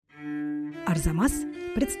Арзамас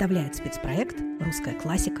представляет спецпроект «Русская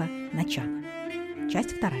классика. Начало».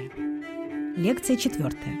 Часть 2. Лекция 4.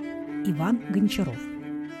 Иван Гончаров.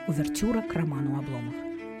 Увертюра к роману «Обломов».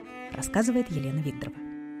 Рассказывает Елена Викторова.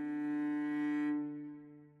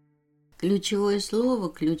 Ключевое слово,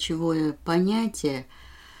 ключевое понятие,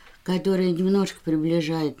 которое немножко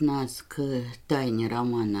приближает нас к тайне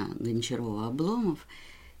романа Гончарова-Обломов,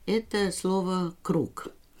 это слово «круг».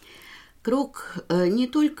 Круг не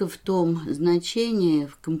только в том значении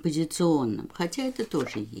в композиционном, хотя это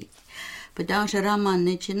тоже есть, потому что роман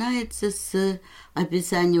начинается с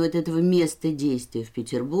описания вот этого места действия в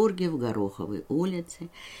Петербурге, в Гороховой улице,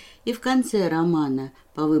 и в конце романа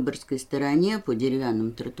по Выборгской стороне, по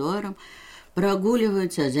деревянным тротуарам,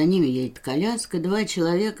 прогуливаются, а за ними едет коляска, два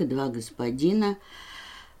человека, два господина.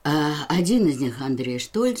 Один из них Андрей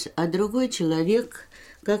Штольц, а другой человек,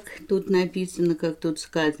 как тут написано, как тут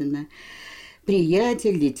сказано,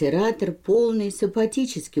 приятель, литератор, полный, с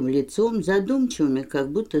апатическим лицом, задумчивыми,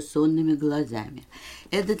 как будто сонными глазами.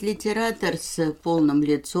 Этот литератор с полным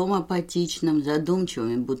лицом, апатичным,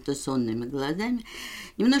 задумчивыми, будто сонными глазами,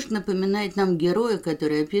 немножко напоминает нам героя,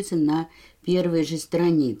 который описан на первой же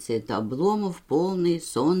странице. Это Обломов, полный,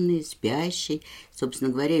 сонный, спящий,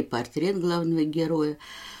 собственно говоря, и портрет главного героя.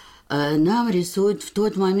 Нам рисуют в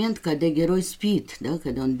тот момент, когда герой спит, да,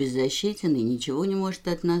 когда он беззащитен и ничего не может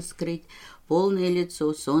от нас скрыть, полное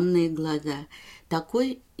лицо, сонные глаза.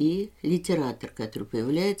 Такой и литератор, который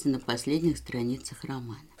появляется на последних страницах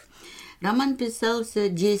романа. Роман писался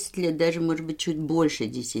 10 лет, даже, может быть, чуть больше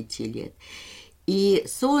 10 лет. И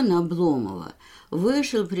сон Обломова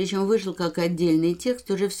вышел, причем вышел как отдельный текст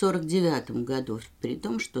уже в 1949 году, при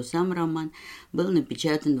том, что сам роман был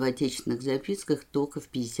напечатан в отечественных записках только в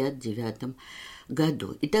 1959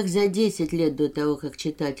 году. И так за 10 лет до того, как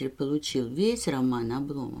читатель получил весь роман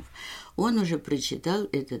Обломов, он уже прочитал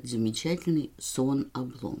этот замечательный сон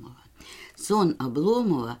Обломова. Сон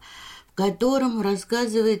Обломова, в котором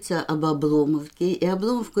рассказывается об Обломовке, и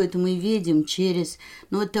Обломовку это мы видим через,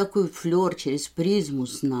 вот такой флёр, через призму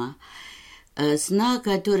сна,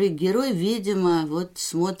 который герой, видимо, вот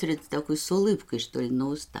смотрит такой с улыбкой, что ли, на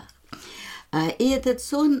устах. И этот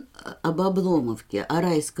сон об Обломовке, о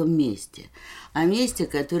райском месте, о месте,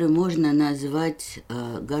 которое можно назвать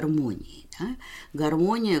гармонией. Да?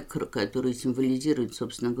 Гармония, которую символизирует,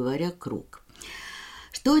 собственно говоря, круг.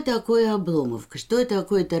 Что такое Обломовка? Что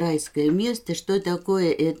такое это райское место? Что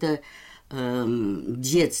такое это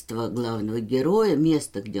детство главного героя,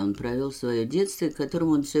 место, где он провел свое детство, к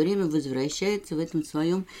которому он все время возвращается в этом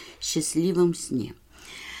своем счастливом сне?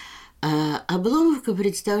 Обломовка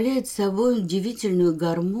представляет собой удивительную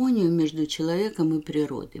гармонию между человеком и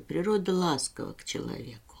природой. Природа ласкова к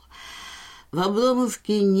человеку. В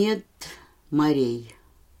Обломовке нет морей,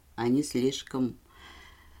 они слишком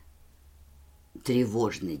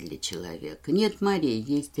тревожны для человека. Нет морей,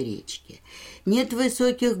 есть речки. Нет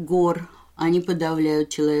высоких гор, они подавляют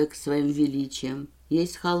человека своим величием.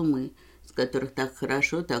 Есть холмы, с которых так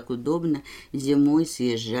хорошо, так удобно зимой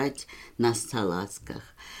съезжать на салазках.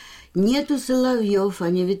 Нету соловьев,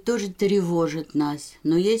 они ведь тоже тревожат нас,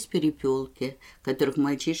 но есть перепелки, которых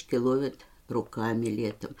мальчишки ловят руками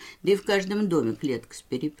летом. Да и в каждом доме клетка с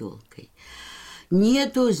перепелкой.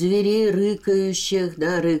 Нету зверей рыкающих,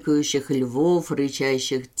 рыкающих львов,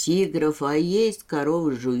 рычащих тигров, а есть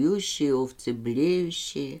коровы жующие, овцы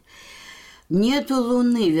блеющие. Нету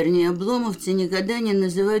луны, вернее, обломовцы никогда не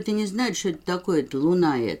называют и не знают, что это такое, это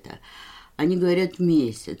луна это. Они говорят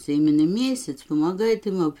месяц, и именно месяц помогает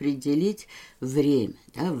им определить время.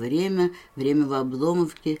 Да? Время в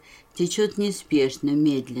Обломовке течет неспешно,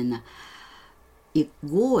 медленно. И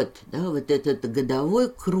год, вот этот годовой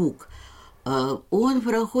круг, он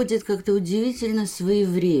проходит как-то удивительно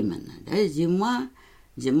своевременно. Да?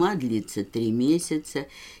 Зима длится 3 месяца,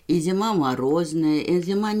 и зима морозная, и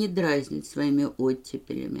зима не дразнит своими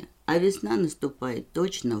оттепелями. А весна наступает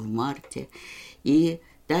точно в марте, и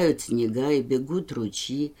тают снега, и бегут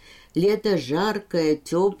ручьи. Лето жаркое,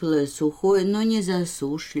 теплое, сухое, но не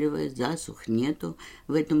засушливое, засух нету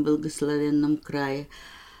в этом благословенном крае.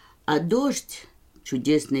 А дождь,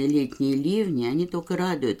 чудесные летние ливни, они только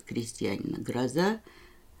радуют крестьянина. Гроза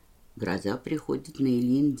приходит на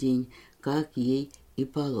Ильин день, как ей и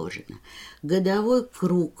положено. Годовой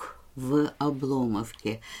круг в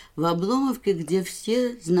Обломовке. В Обломовке, где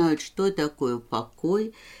все знают, что такое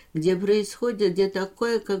покой, где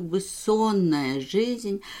такая как бы сонная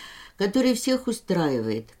жизнь, которая всех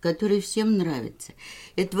устраивает, которая всем нравится.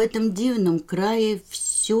 Это в этом дивном крае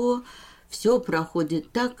все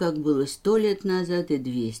проходит так, как было 100 лет назад и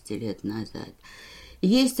 200 лет назад.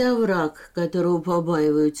 Есть овраг, которого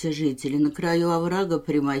побаиваются жители. На краю оврага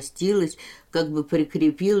примостилась, как бы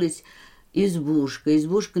прикрепилась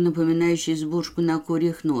избушка, напоминающая избушку на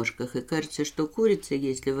курьих ножках. И кажется, что курица,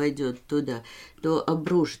 если войдет туда, то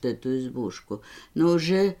обрушит эту избушку. Но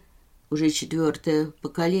уже 4-е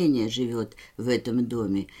поколение живет в этом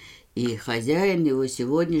доме. И хозяин, его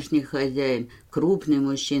сегодняшний хозяин, крупный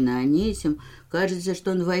мужчина Анисим, кажется,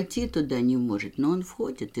 что он войти туда не может, но он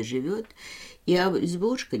входит и живет. И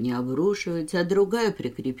избушка не обрушивается, а другая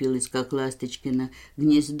прикрепилась, как ласточкино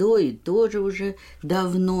гнездо, и тоже уже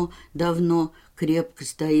давно крепко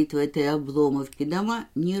стоит в этой обломовке. Дома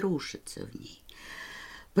не рушатся в ней.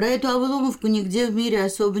 Про эту обломовку нигде в мире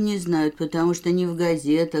особо не знают, потому что ни в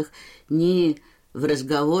газетах, ни в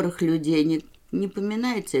разговорах людей не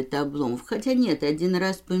поминается эта обломов. Хотя нет, один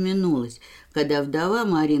раз помянулась, когда вдова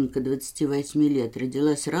Маринка, 28 лет,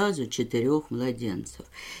 родила сразу 4 младенцев.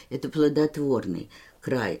 Это плодотворный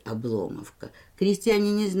край Обломовка.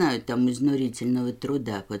 Крестьяне не знают там изнурительного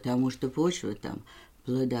труда, потому что почва там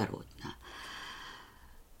плодородна.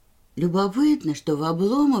 Любопытно, что в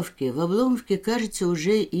Обломовке, кажется,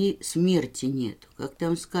 уже и смерти нету. Как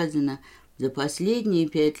там сказано, за последние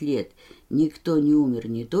 5 лет никто не умер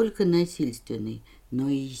не только насильственной, но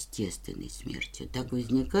и естественной смертью. Так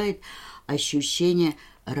возникает ощущение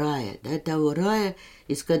рая, того рая,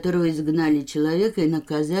 из которого изгнали человека и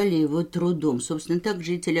наказали его трудом. Собственно, так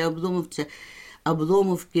жители Обломовки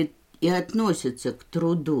и относятся к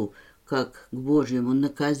труду, как к Божьему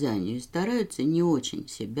наказанию, и стараются не очень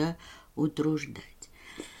себя утруждать.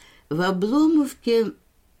 В Обломовке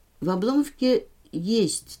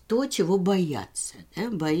есть то, чего боятся.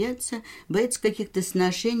 Боятся каких-то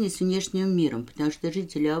сношений с внешним миром, потому что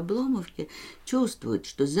жители Обломовки чувствуют,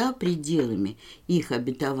 что за пределами их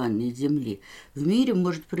обетованной земли в мире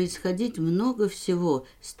может происходить много всего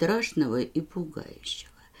страшного и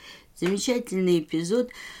пугающего. Замечательный эпизод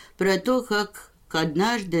про то, как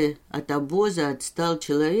однажды от обоза отстал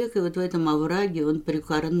человек, и вот в этом овраге он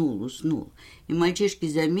прикорнул, уснул. И мальчишки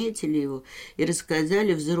заметили его и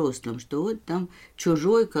рассказали взрослым, что вот там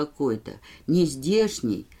чужой какой-то,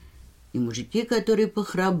 нездешний. И мужики, которые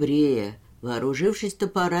похрабрее, вооружившись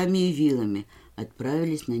топорами и вилами,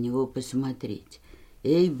 отправились на него посмотреть.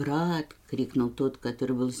 «Эй, брат!» — крикнул тот,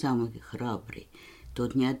 который был самый храбрый.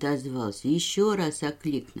 Тот не отозвался. Еще раз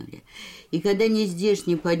окликнули. И когда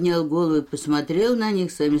нездешний поднял голову и посмотрел на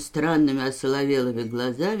них своими странными осоловелыми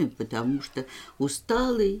глазами, потому что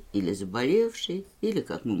усталый или заболевший, или,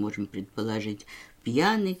 как мы можем предположить,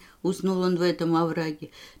 пьяный, уснул он в этом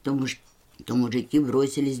овраге, то мужики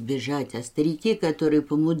бросились бежать, а старики, которые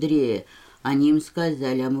помудрее, они им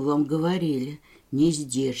сказали: а мы вам говорили,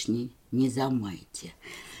 нездешний, не замайте.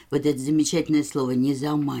 Вот это замечательное слово «не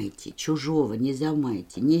замайте», чужого не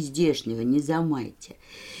замайте, нездешнего не замайте.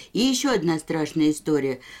 И еще одна страшная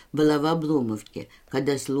история была в Обломовке,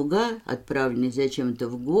 когда слуга, отправленный зачем-то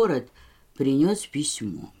в город, принес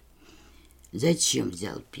письмо. Зачем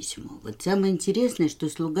взял письмо? Вот самое интересное, что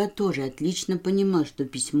слуга тоже отлично понимал, что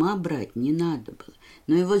письма брать не надо было,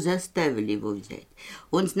 но его заставили его взять.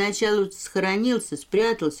 Он сначала схоронился,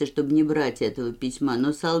 спрятался, чтобы не брать этого письма,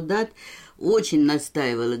 но солдат очень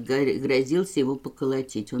настаивал и грозился его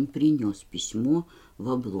поколотить. Он принес письмо в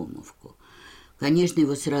Обломовку. Конечно,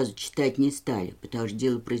 его сразу читать не стали, потому что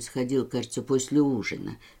дело происходило, кажется, после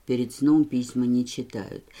ужина. Перед сном письма не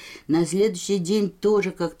читают. На следующий день тоже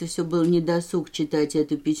как-то все было недосуг читать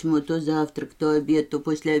это письмо. То завтрак, то обед, то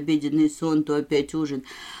послеобеденный сон, то опять ужин.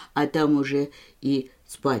 А там уже и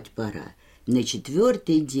спать пора. На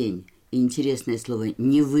 4-й день, и интересное слово,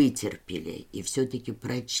 не вытерпели и все-таки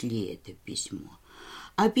прочли это письмо.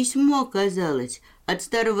 А письмо оказалось от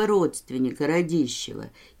старого родственника,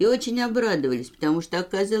 Радищева. И очень обрадовались, потому что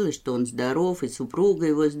оказалось, что он здоров, и супруга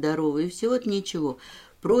его здорова, и всего-то ничего.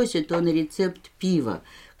 Просит он рецепт пива,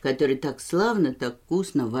 который так славно, так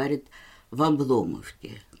вкусно варят в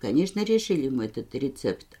Обломовке. Конечно, решили мы этот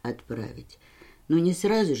рецепт отправить. Но не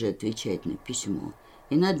сразу же отвечать на письмо.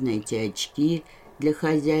 И надо найти очки для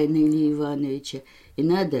хозяина Ильи Ивановича, и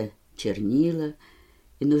надо чернила,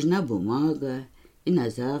 и нужна бумага, и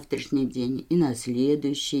на завтрашний день, и на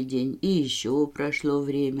следующий день, и еще прошло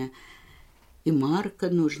время. И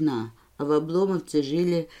марка нужна. А в Обломовце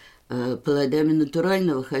жили плодами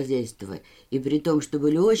натурального хозяйства. И при том, что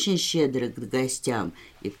были очень щедры к гостям.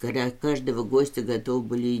 И каждого гостя готовы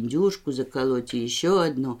были индюшку заколоть, и еще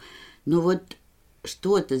одну. Но вот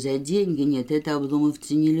что-то за деньги нет, это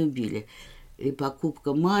обломовцы не любили. И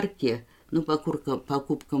покупка марки,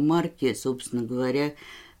 собственно говоря,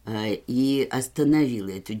 и остановила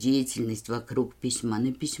эту деятельность вокруг письма.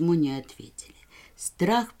 На письмо не ответили.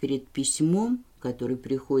 Страх перед письмом который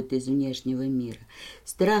приходит из внешнего мира,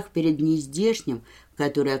 страх перед нездешним,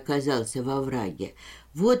 который оказался во враге,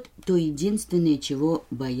 вот то единственное, чего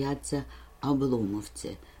боятся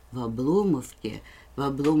обломовцы. В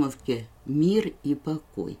Обломовке мир и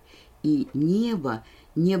покой. И небо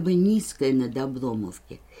низкое над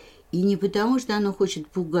Обломовке. И не потому, что оно хочет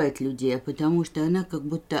пугать людей, а потому, что она как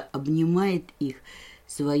будто обнимает их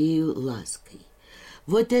своей лаской.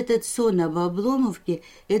 Вот этот сон об Обломовке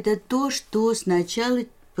 – это то, что сначала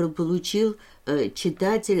получил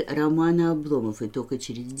читатель романа «Обломов». И только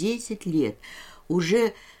через 10 лет,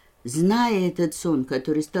 уже зная этот сон,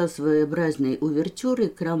 который стал своеобразной увертюрой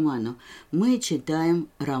к роману, мы читаем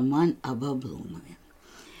роман об Обломове.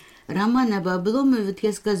 Роман об Обломове, вот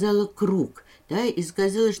я сказала, круг, да, и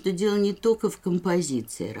сказала, что дело не только в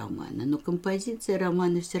композиции романа, но композиция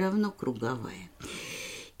романа все равно круговая.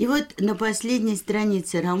 И вот на последней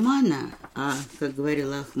странице романа, а, как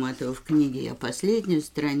говорила Ахматова в книге, я последнюю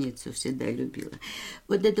страницу всегда любила,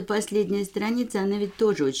 вот эта последняя страница, она ведь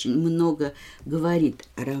тоже очень много говорит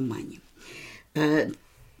о романе.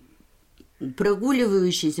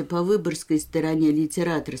 Прогуливающийся по Выборгской стороне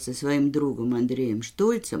литератор со своим другом Андреем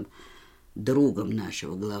Штольцем, другом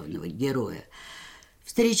нашего главного героя,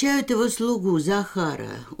 встречают его слугу Захара,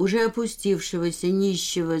 уже опустившегося,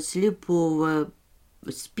 нищего, слепого,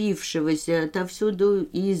 спившегося, отовсюду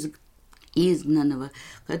изгнанного,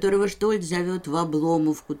 которого Штольц зовет в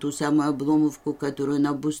Обломовку, ту самую Обломовку, которую он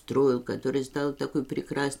обустроил, которая стала такой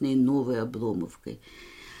прекрасной новой Обломовкой.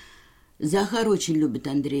 Захар очень любит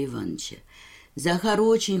Андрея Ивановича. Захар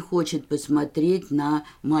очень хочет посмотреть на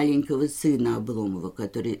маленького сына Обломова,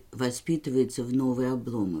 который воспитывается в Новой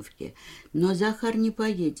Обломовке. Но Захар не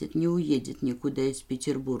поедет, не уедет никуда из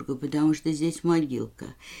Петербурга, потому что здесь могилка.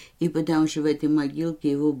 И потому что в этой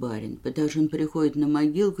могилке его барин. Потому что он приходит на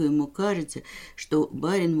могилку, ему кажется, что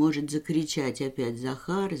барин может закричать опять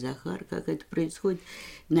 «Захар, Захар», как это происходит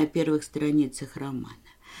на первых страницах романа.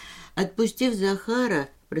 Отпустив Захара,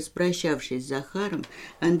 распрощавшись с Захаром,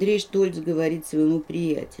 Андрей Штольц говорит своему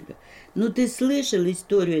приятелю: «Ну, ты слышал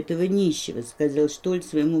историю этого нищего?» — сказал Штольц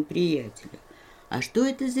своему приятелю. «А что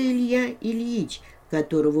это за Илья Ильич,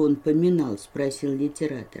 которого он поминал?» — спросил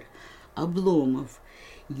литератор. «Обломов.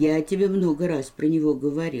 Я тебе много раз про него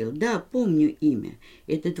говорил. Да, помню имя.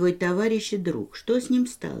 Это твой товарищ и друг. Что с ним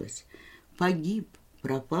сталось?» «Погиб.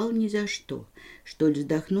 Пропал ни за что». Штольц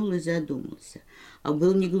вздохнул и задумался. А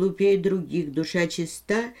был не глупее других, душа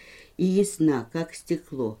чиста и ясна, как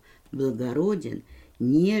стекло, благороден,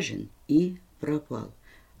 нежен и пропал.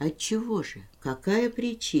 Отчего же? Какая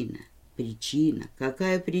причина? Причина?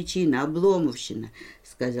 Какая причина? Обломовщина,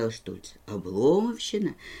 сказал Штольц.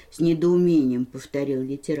 Обломовщина? С недоумением повторил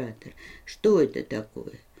литератор. Что это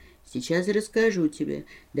такое? Сейчас расскажу тебе.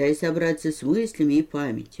 Дай собраться с мыслями и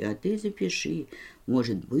памятью, а ты запиши.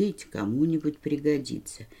 Может быть, кому-нибудь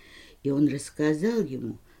пригодится. И он рассказал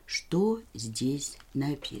ему, что здесь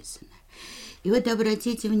написано. И вот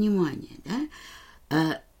обратите внимание,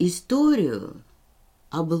 да, историю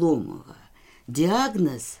Обломова,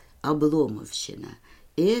 диагноз Обломовщина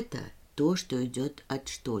 – это то, что идет от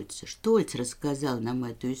Штольца. Штольц рассказал нам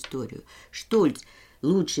эту историю. Штольц –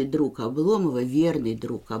 лучший друг Обломова, верный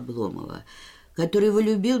друг Обломова, который его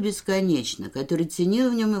любил бесконечно, который ценил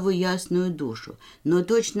в нем его ясную душу, но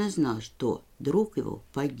точно знал, что друг его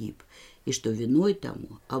погиб, и что виной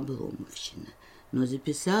тому Обломовщина. Но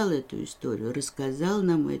записал эту историю, рассказал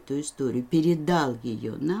нам эту историю, передал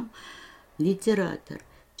ее нам литератор,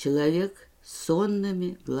 человек с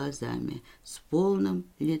сонными глазами, с полным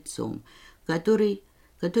лицом, который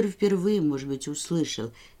впервые, может быть,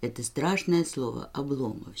 услышал это страшное слово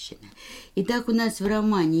 «обломовщина». Итак, у нас в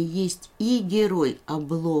романе есть и герой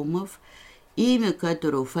Обломов, имя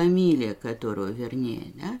которого, фамилия которого,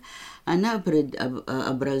 вернее, да, она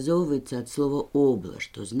образовывается от слова «обло»,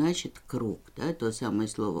 что значит «круг», да, то самое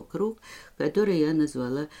слово «круг», которое я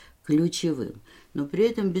назвала ключевым. Но при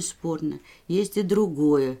этом, бесспорно, есть и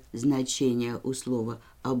другое значение у слова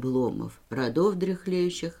 «обломов», родов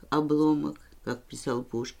дряхлеющих обломок, как писал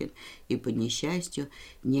Пушкин, и, по несчастью,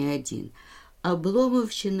 не один.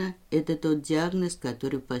 Обломовщина – это тот диагноз,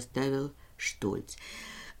 который поставил Штольц.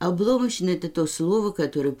 Обломовщина – это то слово,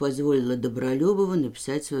 которое позволило Добролюбову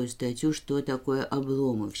написать свою статью «Что такое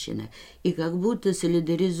обломовщина». И как будто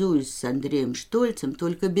солидаризуясь с Андреем Штольцем,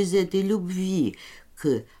 только без этой любви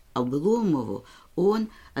к Обломову, он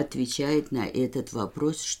отвечает на этот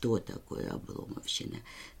вопрос, что такое обломовщина.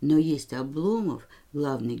 Но есть Обломов,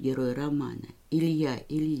 главный герой романа, Илья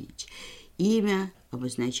Ильич, имя,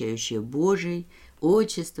 обозначающее Божий,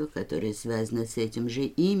 отчество, которое связано с этим же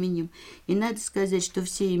именем. И надо сказать, что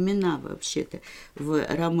все имена вообще-то в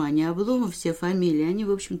романе Обломов, все фамилии, они,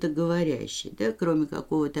 в общем-то, говорящие, да, кроме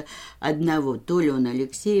какого-то одного. То ли он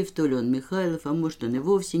Алексеев, то ли он Михайлов, а может, он и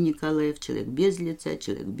вовсе Николаев, человек без лица,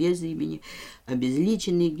 человек без имени,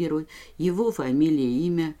 обезличенный герой. Его фамилия и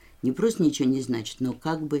имя не просто ничего не значит, но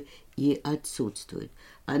как бы и отсутствует.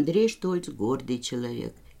 Андрей Штольц – гордый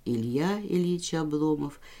человек. Илья Ильич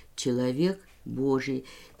Обломов – человек Божий,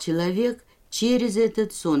 человек через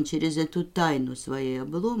этот сон, через эту тайну своей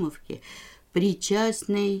Обломовки,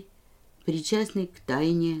 причастный к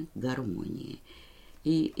тайне гармонии.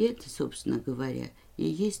 И это, собственно говоря, и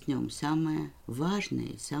есть в нем самое важное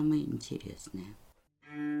и самое интересное.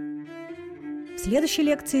 В следующей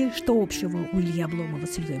лекции «Что общего у Ильи Обломова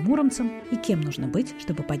с Ильей Муромцем и кем нужно быть,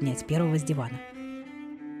 чтобы поднять первого с дивана?»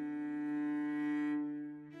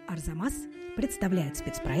 Арзамас представляет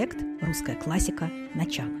спецпроект «Русская классика.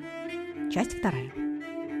 Начало». Часть 2.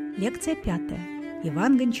 Лекция 5.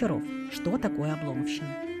 Иван Гончаров. Что такое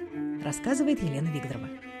обломовщина? Рассказывает Елена Вигдорова.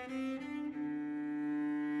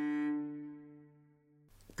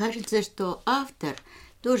 Кажется, что автор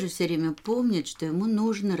тоже все время помнит, что ему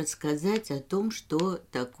нужно рассказать о том, что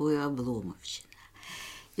такое обломовщина.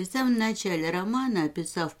 И в самом начале романа,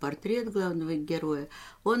 описав портрет главного героя,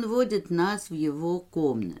 он вводит нас в его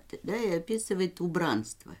комнаты, да, и описывает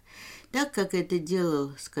убранство, так как это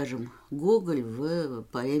делал, скажем, Гоголь в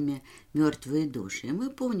поэме «Мертвые души». И мы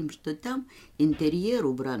помним, что там интерьер,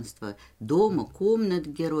 убранство дома, комнат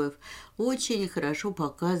героев очень хорошо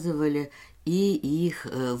показывали и их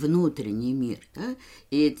внутренний мир. Да?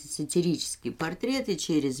 И эти сатирические портреты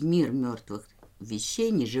через мир мертвых вещей,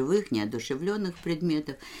 неживых, неодушевленных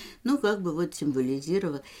предметов, как бы вот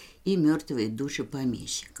символизировал и мертвые души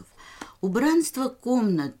помещиков. Убранство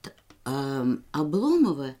комнат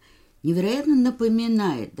Обломова невероятно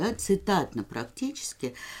напоминает, да, цитатно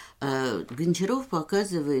практически, Гончаров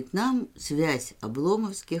показывает нам связь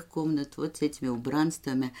обломовских комнат вот с этими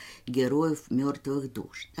убранствами героев мертвых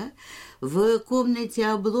душ. Да? В комнате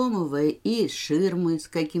Обломова и ширмы с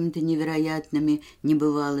какими-то невероятными,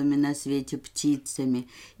 небывалыми на свете птицами,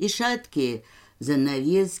 и шаткие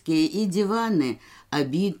занавески, и диваны,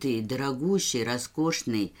 обитые дорогущей,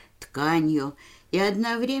 роскошной тканью, и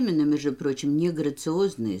одновременно, между прочим,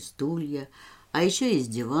 неграциозные стулья, а еще есть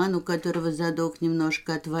диван, у которого задок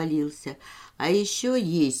немножко отвалился, а еще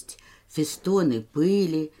есть фестоны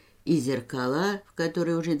пыли и зеркала, в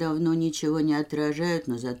которые уже давно ничего не отражают,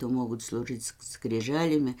 но зато могут служить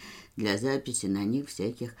скрижалями для записи на них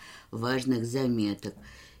всяких важных заметок.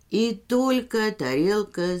 И только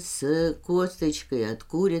тарелка с косточкой от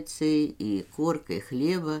курицы и коркой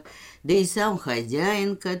хлеба, да и сам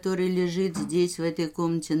хозяин, который лежит здесь, в этой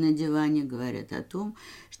комнате на диване, говорят о том,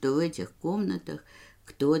 что в этих комнатах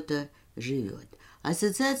кто-то живет.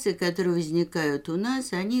 Ассоциации, которые возникают у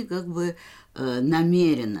нас, они как бы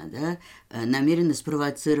намеренно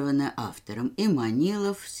спровоцированы автором. И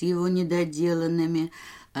Манилов с его недоделанными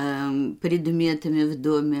предметами в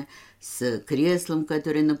доме, с креслом,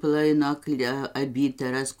 которое наполовину обито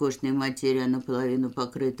роскошной материей, а наполовину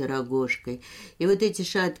покрыто рогожкой. И вот эти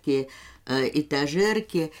шаткие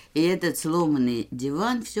этажерки и этот сломанный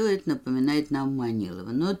диван, все это напоминает нам Манилова.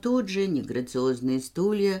 Но тут же неграциозные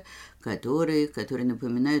стулья, которые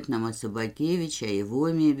напоминают нам о Собакевиче, о его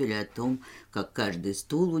мебели, о том, как каждый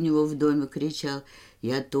стул у него в доме кричал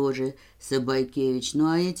 «Я тоже Собакевич». Ну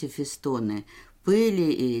а эти фестоны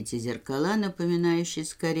пыли и эти зеркала, напоминающие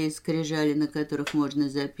скорее скрижали, на которых можно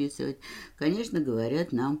записывать, конечно,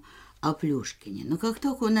 говорят нам о Плюшкине. Но как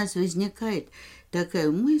только у нас возникает такая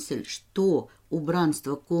мысль, что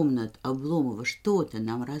убранство комнат Обломова что-то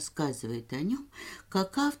нам рассказывает о нем,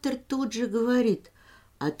 как автор тут же говорит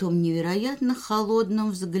о том невероятно холодном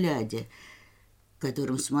взгляде,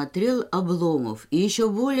 которым смотрел Обломов, и еще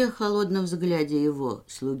более холодном взгляде его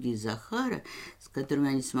слуги Захара, с которыми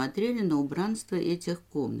они смотрели на убранство этих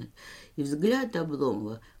комнат. И взгляд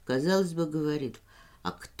Обломова, казалось бы, говорит: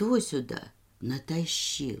 а кто сюда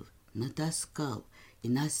натащил, натаскал и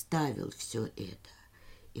наставил все это?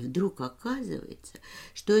 И вдруг оказывается,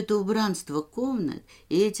 что это убранство комнат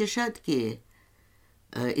и эти шаткие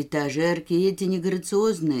этажерки, и эти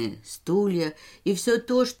неграциозные стулья, и все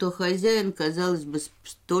то, что хозяин, казалось бы,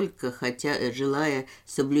 столько, желая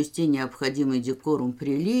соблюсти необходимый декорум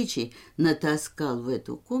приличий, натаскал в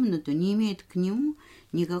эту комнату, не имеет к нему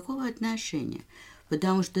никакого отношения.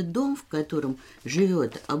 Потому что дом, в котором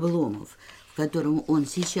живет Обломов, в котором он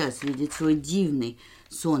сейчас видит свой дивный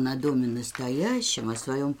сон о доме настоящем, о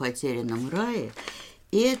своем потерянном рае,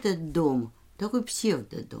 и этот дом такой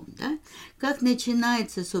псевдодом, да? Как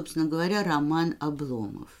начинается, собственно говоря, роман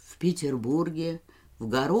 «Обломов»? В Петербурге, в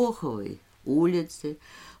Гороховой улице,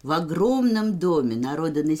 в огромном доме,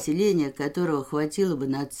 народонаселения которого хватило бы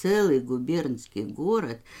на целый губернский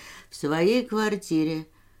город, в своей квартире,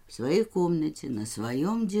 в своей комнате, на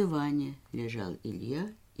своем диване лежал Илья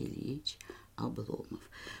Ильич Обломов.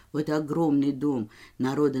 Вот огромный дом,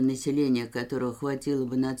 народонаселения которого хватило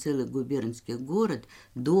бы на целый губернский город,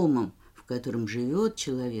 домом, в котором живет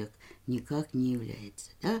человек, никак не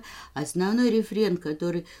является. Да? Основной рефрен,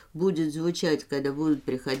 который будет звучать, когда будут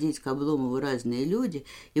приходить к Обломову разные люди,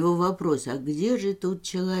 его вопрос: а где же тут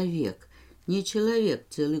человек? Не человек,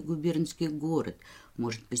 целый губернский город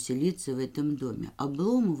может поселиться в этом доме.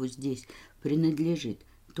 Обломову здесь принадлежит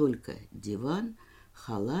только диван,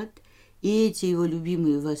 халат и эти его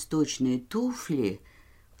любимые восточные туфли,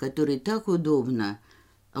 которые так удобно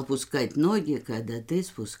опускать ноги, когда ты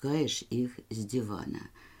спускаешь их с дивана.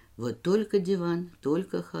 Вот только диван,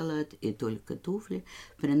 только халат и только туфли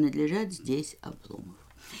принадлежат здесь Обломову.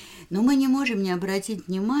 Но мы не можем не обратить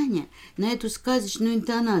внимания на эту сказочную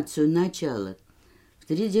интонацию начала. В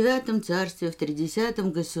тридевятом царстве, в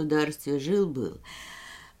 30-м государстве жил-был.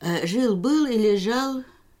 Жил-был и лежал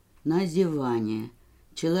на диване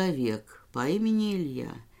человек по имени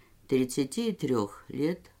Илья, 33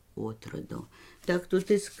 лет от роду. Так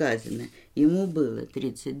тут и сказано, ему было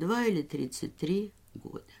 32 или 33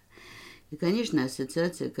 года. И, конечно,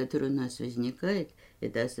 ассоциация, которая у нас возникает,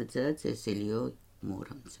 это ассоциация с Ильей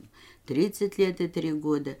Муромцем. 30 лет и 3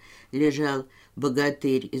 года лежал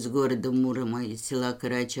богатырь из города Мурома, из села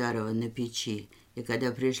Карачарова на печи. И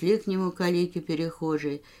когда пришли к нему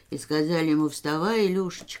калеки-перехожие и сказали ему: «Вставай,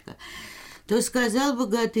 Илюшечка», то сказал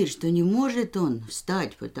богатырь, что не может он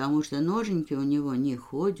встать, потому что ноженьки у него не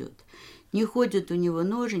ходят. Не ходят у него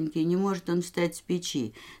ноженьки, и не может он встать с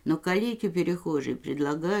печи. Но калеки-перехожие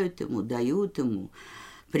предлагают ему, дают ему,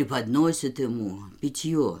 преподносят ему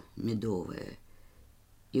питье медовое.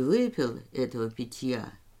 И выпил этого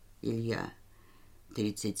питья Илья,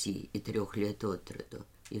 33 лет от роду,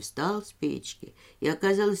 и встал с печки. И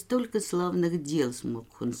оказалось, столько славных дел смог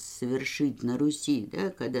он совершить на Руси,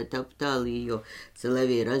 да, когда топтал ее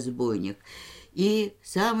соловей-разбойник. И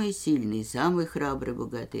самый сильный, самый храбрый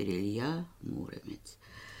богатырь Илья Муромец.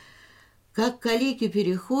 Как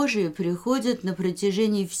калеки-перехожие приходят на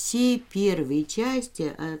протяжении всей первой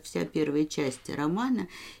части, а вся первая часть романа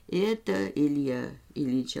 – это Илья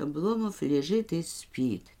Ильич Обломов лежит и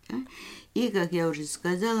спит. Да? И, как я уже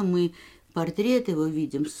сказала, мы портрет его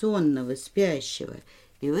видим сонного, спящего.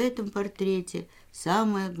 И в этом портрете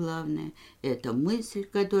самое главное – это мысль,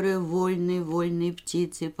 которая вольной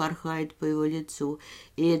птицей порхает по его лицу.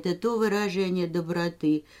 И это то выражение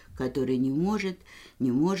доброты, которое не может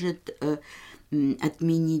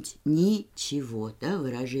отменить ничего. Да?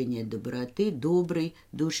 Выражение доброты, доброй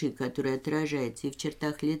души, которая отражается и в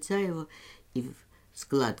чертах лица его, и в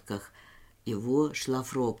складках его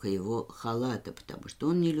шлафрока, его халата, потому что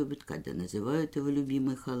он не любит, когда называют его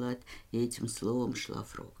любимый халат этим словом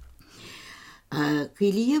шлафрок. А к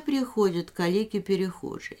Илье приходят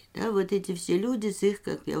калеки-перехожие, да, вот эти все люди с их,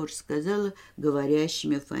 как я уже сказала,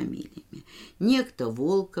 говорящими фамилиями. Некто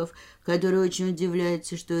Волков, который очень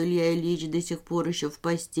удивляется, что Илья Ильич до сих пор еще в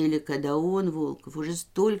постели, когда он, Волков, уже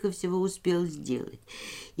столько всего успел сделать.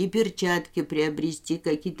 И перчатки приобрести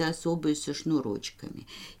какие-то особые со шнурочками,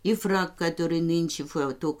 и фрак, который нынче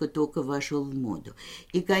только-только вошел в моду.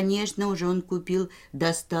 И, конечно, уже он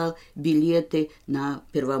достал билеты на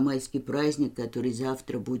первомайский праздник, который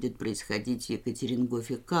завтра будет происходить в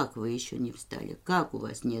Екатерингофе. Как вы еще не встали? Как у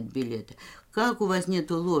вас нет билета? Как у вас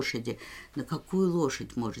нету лошади? На какую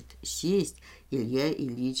лошадь может сесть Илья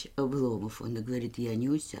Ильич Обломов? Он говорит: я не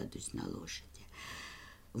усядусь на лошади.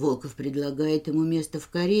 Волков предлагает ему место в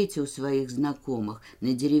карете у своих знакомых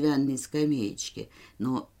на деревянной скамеечке,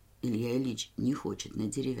 но Илья Ильич не хочет на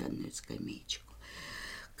деревянную скамеечку.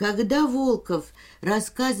 Когда Волков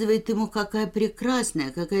рассказывает ему, какая прекрасная,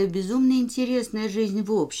 какая безумно интересная жизнь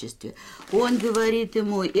в обществе, он говорит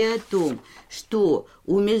ему и о том, что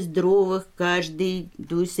у Мездровых каждую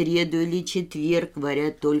среду или четверг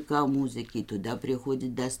говорят только о музыке, и туда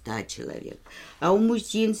приходит до 100 человек. А у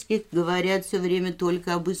Мусинских говорят все время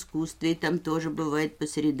только об искусстве, и там тоже бывает по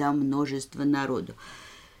средам множество народу.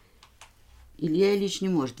 Илья Ильич не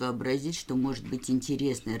может вообразить, что может быть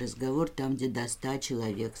интересный разговор там, где до 100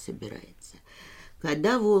 человек собирается.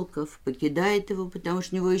 Когда Волков покидает его, потому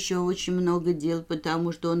что у него еще очень много дел,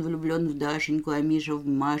 потому что он влюблен в Дашеньку, а Миша в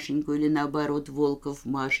Машеньку, или наоборот, Волков в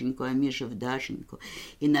Машеньку, а Миша в Дашеньку,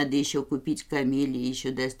 и надо еще купить камелии,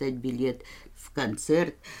 еще достать билет в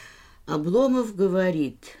концерт, Обломов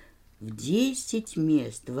говорит в 10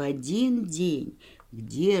 мест в один день.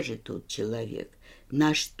 Где же тот человек?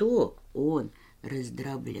 На что он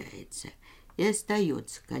раздробляется? И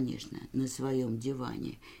остается, конечно, на своем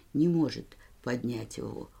диване. Не может поднять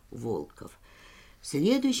его Волков.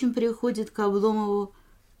 Следующим приходит к Обломову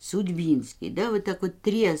Судьбинский. Да, вот так вот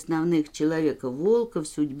 3 основных человека: Волков,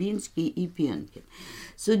 Судьбинский и Пенкин.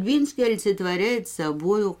 Судьбинский олицетворяет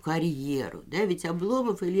собою карьеру. Да, ведь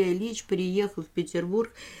Обломов Илья Ильич приехал в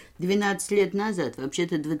Петербург 12 лет назад,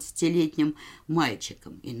 вообще-то 20-летним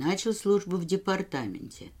мальчиком, и начал службу в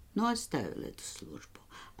департаменте, но оставил эту службу.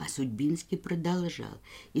 А Судьбинский продолжал.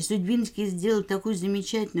 И Судьбинский сделал такую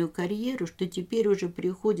замечательную карьеру, что теперь уже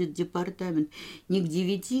приходит в департамент не к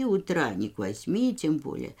 9 утра, не к 8 тем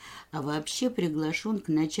более, а вообще приглашен к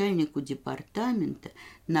начальнику департамента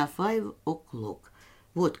на 5 o'clock.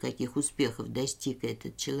 Вот каких успехов достиг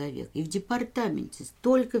этот человек. И в департаменте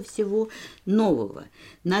столько всего нового.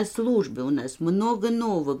 На службе у нас много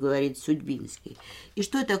нового, говорит Судьбинский. И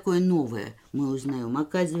что такое новое, мы узнаем.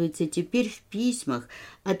 Оказывается, теперь в письмах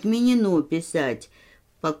отменено писать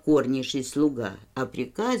 «покорнейший слуга», а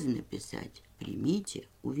приказано писать «примите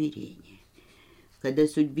уверение». Когда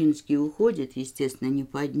Судьбинский уходит, естественно, не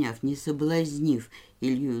подняв, не соблазнив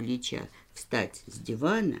Илью Ильича встать с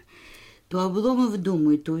дивана, то Обломов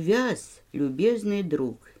думает: увяз, любезный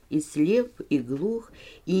друг, и слеп, и глух,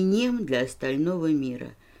 и нем для остального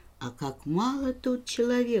мира. А как мало тут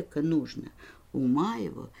человека нужно, ума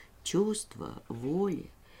его, чувства, воли.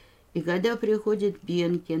 И когда приходит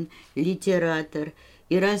Пенкин, литератор,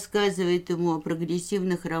 и рассказывает ему о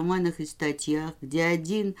прогрессивных романах и статьях, где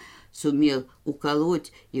один сумел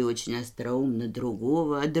уколоть и очень остроумно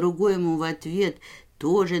другого, а другой ему в ответ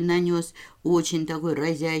тоже нанес очень такой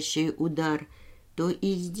разящий удар, то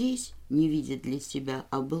и здесь не видит для себя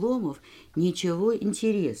Обломов ничего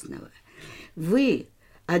интересного. Вы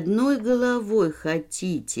одной головой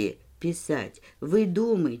хотите писать, вы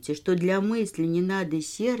думаете, что для мысли не надо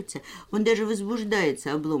сердца. Он даже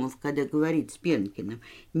возбуждается, Обломов, когда говорит с Пенкиным.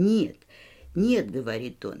 Нет, нет,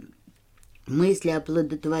 говорит он, мысли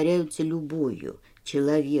оплодотворяются любовью.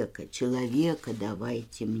 Человека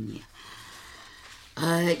давайте мне.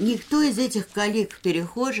 Никто из этих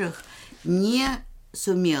коллег-перехожих не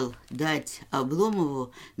сумел дать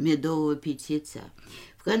Обломову медового питьеца.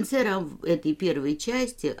 В конце этой первой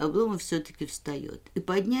части Обломов все-таки встает, и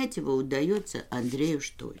поднять его удается Андрею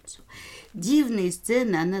Штольцу. Дивные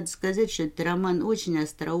сцены, а надо сказать, что этот роман очень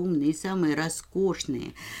остроумный, и самые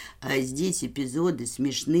роскошные здесь эпизоды,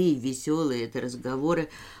 смешные, веселые, это разговоры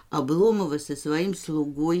Обломова со своим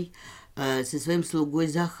слугой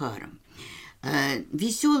Захаром.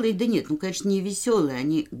 Веселые, да нет, конечно, не веселые,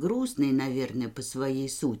 они грустные, наверное, по своей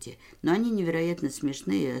сути, но они невероятно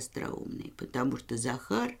смешные и остроумные, потому что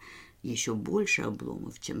Захар еще больше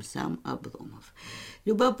Обломов, чем сам Обломов.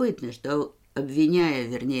 Любопытно, что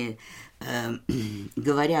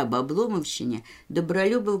говоря об Обломовщине,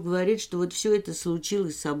 Добролюбов говорит, что вот все это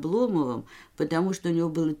случилось с Обломовым, потому что у него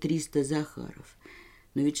было 300 Захаров.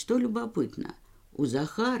 Но ведь что любопытно, у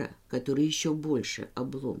Захара, который еще больше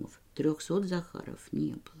Обломов, 300 Захаров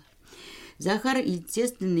не было. Захар,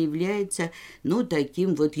 естественно, является,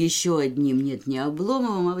 таким вот еще одним, нет, не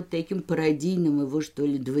Обломовым, а вот таким пародийным его, что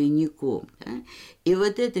ли, двойником. Да? И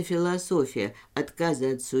вот эта философия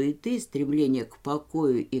отказа от суеты, стремления к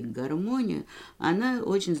покою и к гармонии, она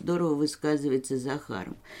очень здорово высказывается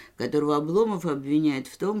Захаром, которого Обломов обвиняет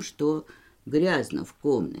в том, что грязно в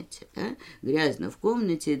комнате, да? Грязно в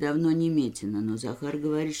комнате и давно не метено, но Захар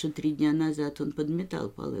говорит, что 3 дня назад он подметал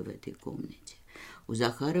полы в этой комнате. У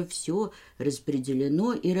Захара все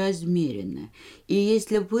распределено и размерено. И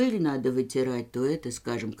если пыль надо вытирать, то это,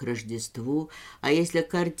 скажем, к Рождеству, а если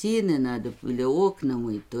картины надо или окна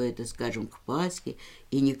мыть, то это, скажем, к Пасхе.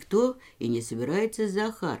 И никто и не собирается,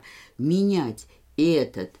 Захар, менять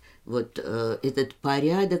этот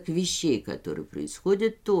порядок вещей, который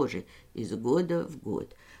происходит тоже из года в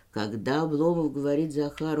год. Когда Обломов говорит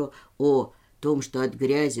Захару о том, что от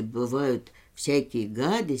грязи бывают всякие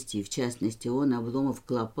гадости, и в частности он, Обломов,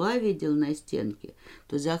 клопа видел на стенке,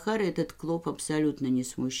 то Захара этот клоп абсолютно не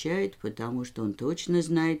смущает, потому что он точно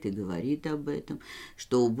знает и говорит об этом,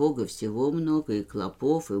 что у Бога всего много, и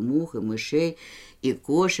клопов, и мух, и мышей, и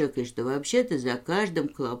кошек, и что вообще-то за каждым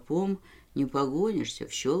клопом не погонишься,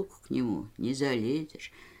 в щелку к нему не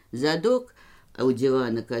залезешь. Задок у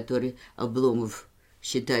дивана, который Обломов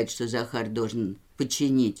считает, что Захар должен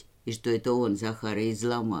починить, и что это он Захара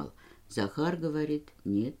изломал. Захар говорит: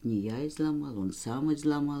 нет, не я изломал, он сам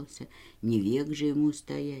изломался, не век же ему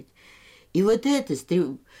стоять. И вот это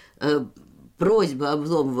просьба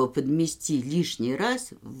Обломова подмести лишний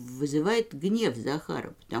раз вызывает гнев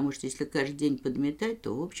Захара, потому что если каждый день подметать,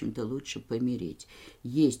 то, в общем-то, лучше помереть.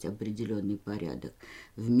 Есть определенный порядок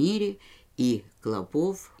в мире, и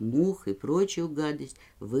клопов, мух и прочую гадость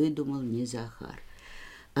выдумал не Захар.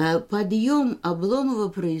 Подъем Обломова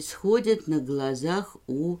происходит на глазах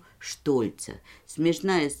у Штольца.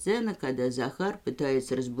 Смешная сцена, когда Захар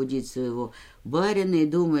пытается разбудить своего барина и,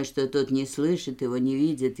 думая, что тот не слышит его, не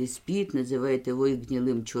видит и спит, называет его и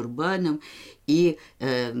гнилым чурбаном, и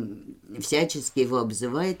всячески его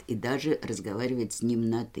обзывает и даже разговаривает с ним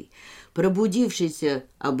на «ты». Пробудившийся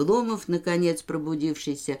Обломов, наконец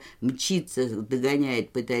пробудившийся, мчится,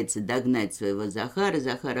 догоняет, пытается догнать своего Захара.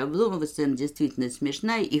 Захар Обломова, сцена действительно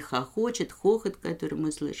смешная, и хохочет, хохот, который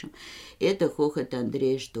мы слышим, это хохот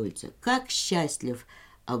Андрея Штольца. Как счастлив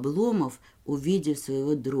Обломов, увидев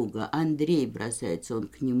своего друга. Андрей, бросается он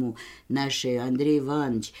к нему на шею. Андрей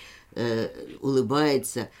Иванович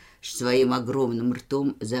улыбается своим огромным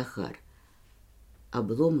ртом. Захар.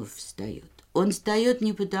 Обломов встает. Он встает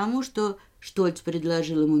не потому, что Штольц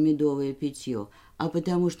предложил ему медовое питье, а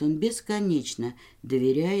потому, что он бесконечно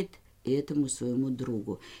доверяет этому своему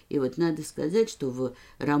другу. И вот надо сказать, что в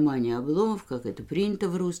романе Обломов, как это принято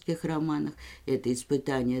в русских романах, это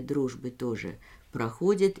испытание дружбы тоже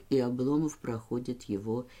проходит, и Обломов проходит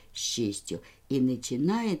его с честью. И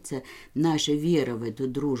начинается наша вера в эту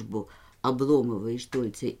дружбу Обломова и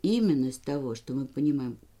Штольца именно с того, что мы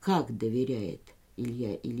понимаем, как доверяет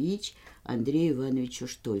Илья Ильич Андрею Ивановичу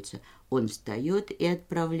Штольца. Он встает и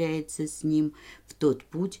отправляется с ним в тот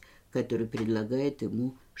путь, который предлагает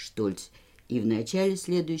ему Штольц. И в начале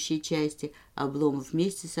следующей части Обломов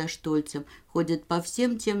вместе со Штольцем ходит по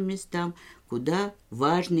всем тем местам, куда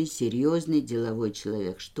важный, серьезный деловой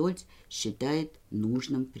человек Штольц считает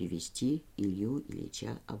нужным привести Илью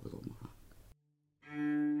Ильича Обломова.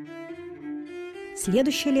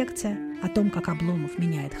 Следующая лекция о том, как Обломов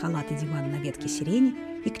меняет халат и диван на ветке сирени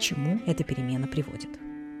и к чему эта перемена приводит.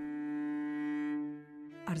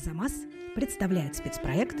 Арзамас представляет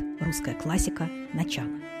спецпроект «Русская классика.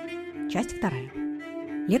 Начало». Часть 2.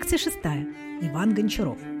 Лекция 6. Иван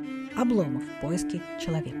Гончаров. Обломов в поиске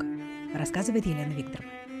человека. Рассказывает Елена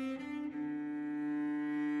Викторовна.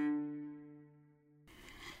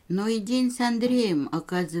 Но и день с Андреем,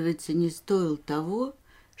 оказывается, не стоил того,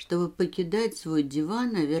 чтобы покидать свой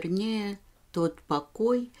диван, а вернее тот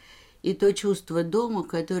покой и то чувство дома,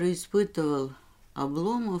 которое испытывал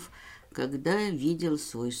Обломов, когда видел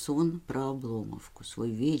свой сон про Обломовку, свой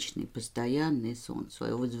вечный, постоянный сон,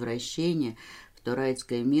 свое возвращение в то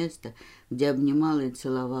райское место, где обнимала и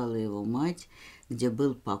целовала его мать, где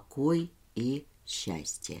был покой и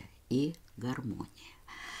счастье, и гармония.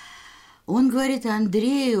 Он говорит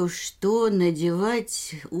Андрею, что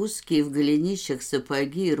надевать узкие в голенищах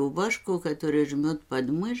сапоги и рубашку, которая жмет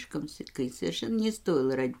под мышком, совершенно не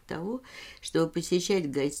стоило ради того, чтобы посещать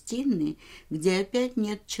гостиные, где опять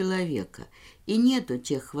нет человека, и нету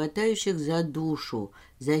тех хватающих за душу,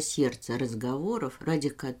 за сердце разговоров, ради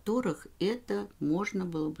которых это можно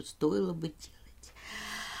было бы, стоило бы делать.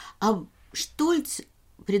 А Штольц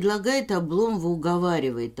предлагает Обломову,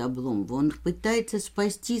 уговаривает Обломова. Он пытается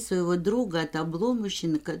спасти своего друга от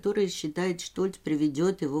обломовщины, которая считает, Штольц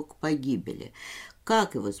приведет его к погибели.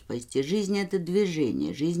 Как его спасти? Жизнь – это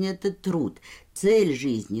движение, жизнь – это труд, цель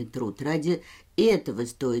жизни – труд. Ради этого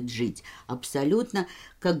стоит жить. Абсолютно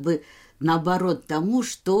как бы наоборот тому,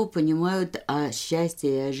 что понимают о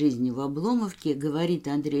счастье и о жизни в Обломовке, говорит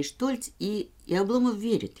Андрей Штольц, и Обломов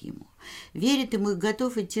верит ему. Верит ему и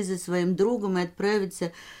готов идти за своим другом и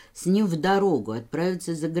отправиться с ним в дорогу,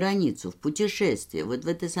 отправиться за границу, в путешествие, вот в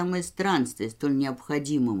это самое странствие, столь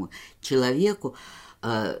необходимому человеку,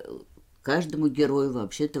 каждому герою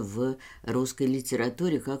вообще-то в русской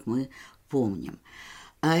литературе, как мы помним.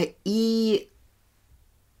 И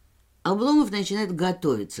Обломов начинает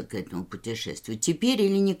готовиться к этому путешествию. Теперь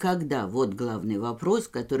или никогда? Вот главный вопрос,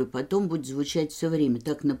 который потом будет звучать все время,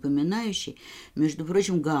 так напоминающий, между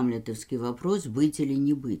прочим, гамлетовский вопрос «быть или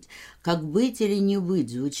не быть?». Как быть или не быть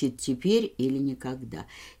звучит теперь или никогда.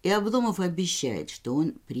 И Обломов обещает, что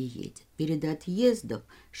он приедет. Перед отъездом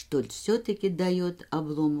Штольц все-таки дает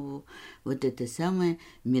Обломову вот это самое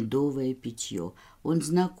медовое питье. Он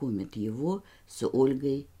знакомит его с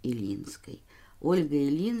Ольгой Илинской. Ольга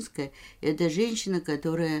Илинская – это женщина,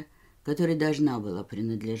 которая должна была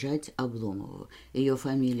принадлежать Обломову. Ее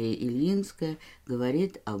фамилия Илинская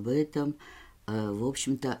говорит об этом, в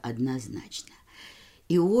общем-то, однозначно.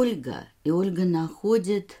 И Ольга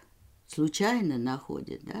случайно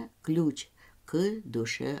находит, да, ключ к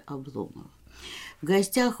душе Обломова. В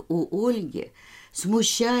гостях у Ольги,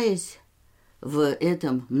 смущаясь в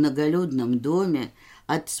этом многолюдном доме,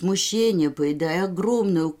 от смущения поедая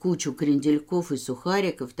огромную кучу крендельков и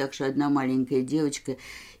сухариков, так что одна маленькая девочка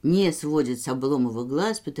не сводит с Обломова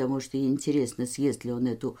глаз, потому что ей интересно, съест ли он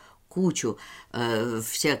эту кучу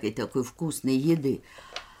всякой такой вкусной еды.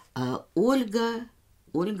 А Ольга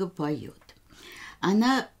поет.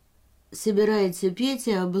 Она собирается петь,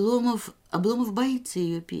 и Обломов боится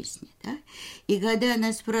ее песни. Да? И когда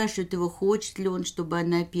она спрашивает его, хочет ли он, чтобы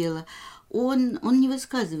она пела, он не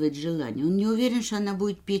высказывает желания, он не уверен, что она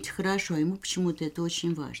будет петь хорошо, а ему почему-то это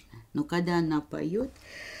очень важно. Но когда она поет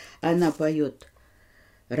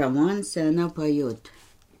романсы, она поет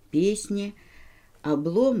песни,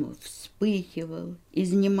 Обломов вспыхивал,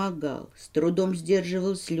 изнемогал, с трудом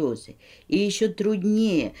сдерживал слезы. И еще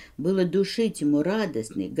труднее было душить ему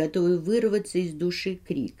радостный, готовый вырваться из души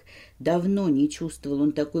крик. Давно не чувствовал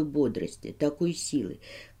он такой бодрости, такой силы,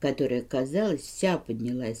 которая, казалось, вся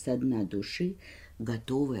поднялась со дна души,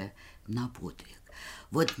 готовая на подвиг.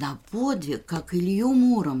 Вот на подвиг, как Илью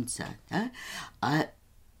Муромца, да? А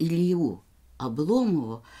Илью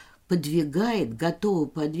Обломову подвигает, готова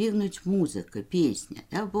подвигнуть музыка, песня.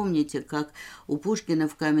 Да? Помните, как у Пушкина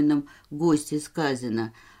в «Каменном госте»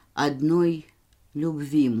 сказано: «Одной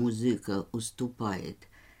любви музыка уступает».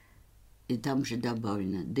 И там же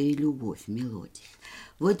добавлено: да и любовь, мелодия.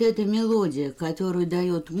 Вот эта мелодия, которую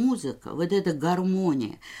дает музыка, вот эта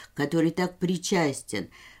гармония, которой так причастен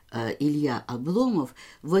Илья Обломов,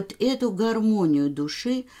 вот эту гармонию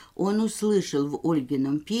души он услышал в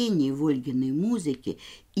Ольгином пении, в Ольгиной музыке,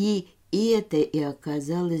 и это и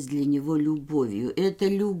оказалось для него любовью. Эта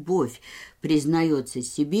любовь признается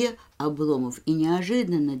себе Обломов и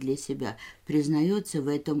неожиданно для себя признается в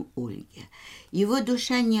этом Ольге. Его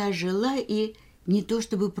душа не ожила и не то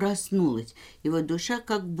чтобы проснулась, его душа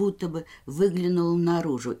как будто бы выглянула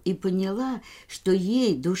наружу и поняла, что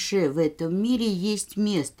ей, душе, в этом мире есть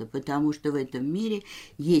место, потому что в этом мире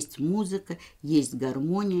есть музыка, есть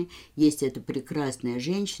гармония, есть эта прекрасная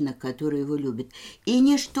женщина, которая его любит. И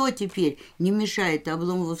ничто теперь не мешает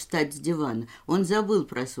Обломову встать с дивана. Он забыл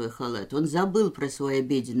про свой халат, он забыл про свой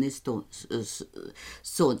обеденный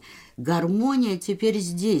сон. Гармония теперь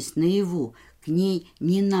здесь, наяву. К ней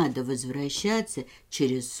не надо возвращаться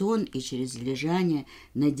через сон и через лежание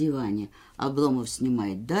на диване. Обломов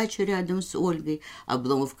снимает дачу рядом с Ольгой,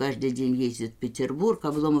 Обломов каждый день ездит в Петербург,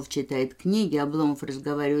 Обломов читает книги, Обломов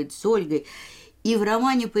разговаривает с Ольгой. И в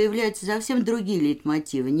романе появляются совсем другие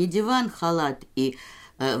лейтмотивы. Не диван, халат и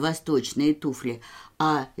восточные туфли,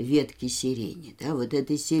 а ветки сирени. Да? Вот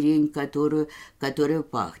эта сирень, которая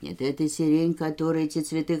пахнет, это сирень, эти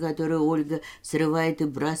цветы, которые Ольга срывает и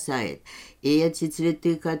бросает, и эти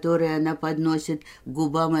цветы, которые она подносит к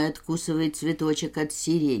губам и откусывает цветочек от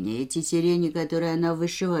сирени, эти сирени, которые она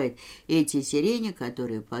вышивает, эти сирени,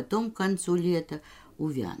 которые потом к концу лета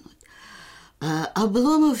увянут.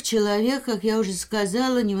 Обломов человек, как я уже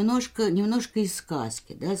сказала, немножко из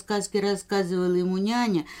сказки. Да? Сказки рассказывала ему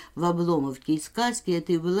няня в Обломовке, и сказки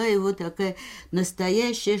это и была его такая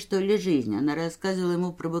настоящая, что ли, жизнь. Она рассказывала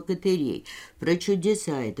ему про богатырей, про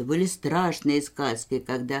чудеса. Это были страшные сказки,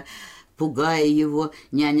 когда, пугая его,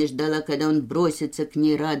 няня ждала, когда он бросится к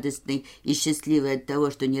ней радостный и счастливый от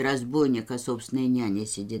того, что не разбойник, а собственная няня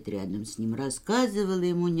сидит рядом с ним. Рассказывала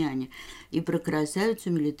ему няня и про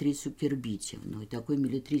красавицу Мелитрису Кирбитьевну. И такой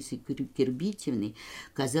Мелитрисой Кирбитьевной,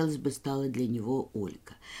 казалось бы, стала для него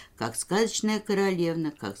Ольга. Как сказочная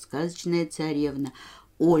королевна, как сказочная царевна,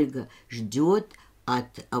 Ольга ждет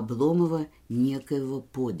от Обломова некоего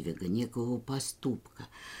подвига, некого поступка.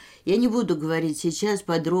 Я не буду говорить сейчас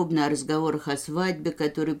подробно о разговорах о свадьбе,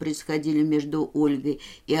 которые происходили между Ольгой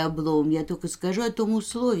и Обломовым. Я только скажу о том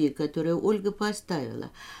условии, которое Ольга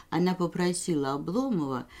поставила. Она попросила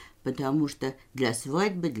Обломова, потому что для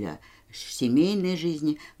свадьбы, для семейной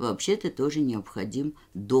жизни вообще-то тоже необходим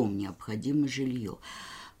дом, необходимо жилье.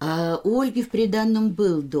 А у Ольги в приданном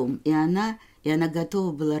был дом, и она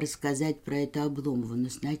готова была рассказать про это Обломову. Но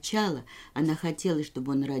сначала она хотела,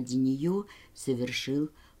 чтобы он ради нее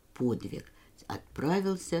совершил подвиг,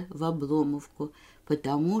 отправился в Обломовку,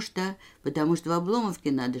 потому что в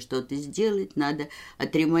Обломовке надо что-то сделать, надо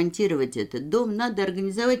отремонтировать этот дом, надо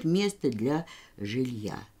организовать место для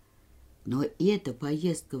жилья. Но эта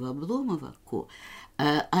поездка в Обломовку,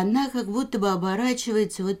 она как будто бы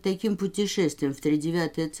оборачивается вот таким путешествием в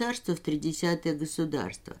Тридевятое царство, в Тридесятое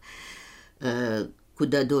государство,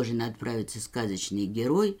 куда должен отправиться сказочный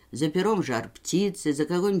герой, за пером жар-птицы, за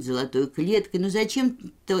какой-нибудь золотой клеткой, но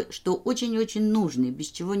зачем-то, что очень-очень нужно, без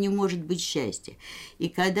чего не может быть счастья. И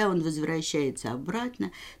когда он возвращается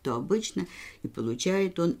обратно, то обычно и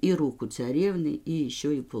получает он и руку царевны, и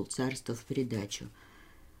еще и полцарства в придачу.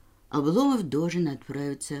 Обломов должен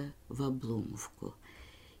отправиться в Обломовку.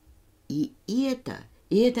 И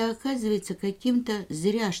это оказывается каким-то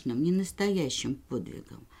зряшным, ненастоящим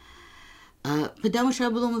подвигом. Потому что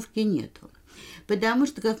Обломовки нету. Потому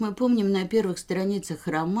что, как мы помним, на первых страницах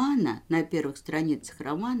романа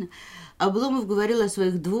Обломов говорил о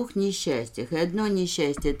своих двух несчастьях. И одно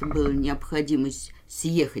несчастье – это была необходимость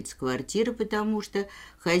съехать с квартиры, потому что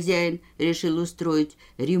хозяин решил устроить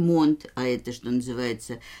ремонт, а это, что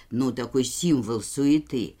называется, такой символ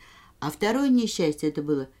суеты. А второе несчастье – это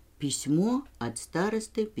было письмо от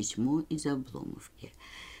старосты, письмо из Обломовки.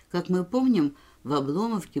 Как мы помним, в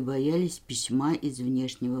Обломовке боялись письма из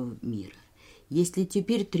внешнего мира. Если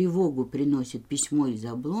теперь тревогу приносит письмо из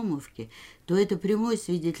Обломовки, то это прямое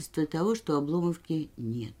свидетельство того, что Обломовки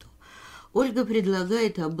нету. Ольга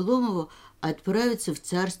предлагает Обломову отправиться в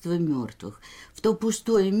царство мертвых, в то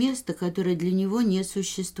пустое место, которое для него не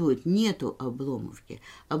существует. Нету Обломовки.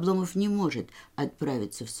 Обломов не может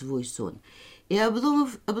отправиться в свой сон. И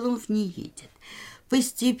Обломов не едет.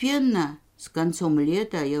 Постепенно, с концом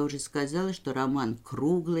лета, я уже сказала, что роман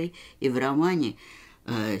круглый, и в романе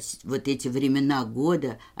вот эти времена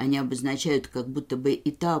года, они обозначают как будто бы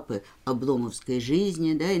этапы обломовской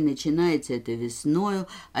жизни, да, и начинается это весною,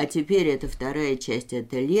 а теперь это вторая часть,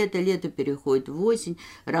 это лето переходит в осень,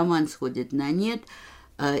 роман сходит на нет,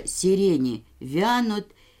 сирени вянут,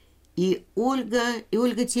 и Ольга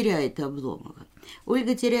теряет Обломова.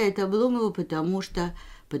 Ольга теряет Обломова, потому что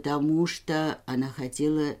она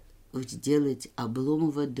хотела сделать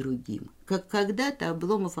Обломова другим. Как когда-то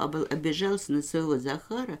Обломов обиделся на своего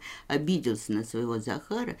Захара,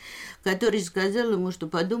 который сказал ему, что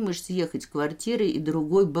подумаешь съехать с квартиры, и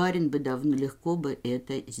другой барин бы давно легко бы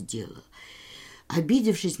это сделал.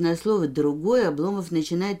 Обидевшись на слово «другой», Обломов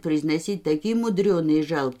начинает произносить такие мудреные и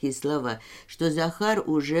жалкие слова, что Захар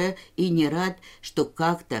уже и не рад, что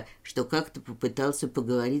как-то попытался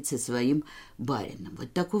поговорить со своим барином.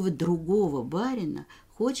 Вот такого другого барина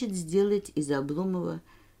хочет сделать из Обломова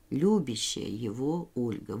любящая его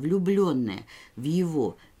Ольга, влюбленная в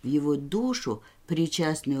его душу,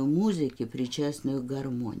 причастную музыке, причастную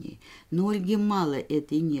гармонии. Но Ольге мало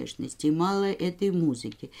этой нежности, мало этой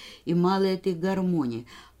музыки, и мало этой гармонии.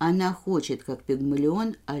 Она хочет, как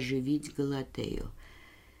Пигмалион, оживить Галатею.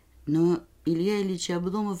 Но Илья Ильич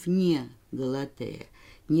Обломов не Галатея.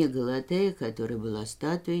 Не Галатея, которая была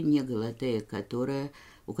статуей, не Галатея,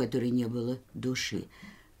 у которой не было души.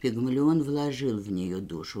 Пигмалион вложил в нее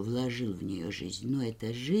душу, вложил в нее жизнь. Но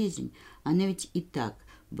эта жизнь, она ведь и так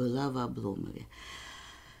была в Обломове.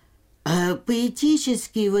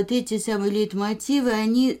 Поэтические вот эти самые лейтмотивы,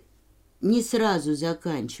 они не сразу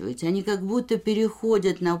заканчиваются. Они как будто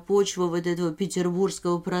переходят на почву вот этого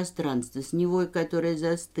петербургского пространства, с Невой, которая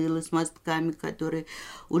застыла, с мостками, которые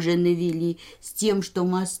уже навели, с тем, что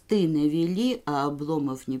мосты навели, а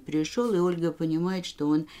Обломов не пришел, и Ольга понимает, что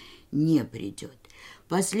он не придет.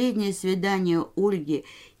 Последнее свидание Ольги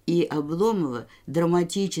и Обломова,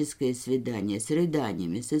 драматическое свидание с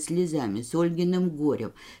рыданиями, со слезами, с Ольгиным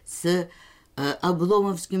горем, с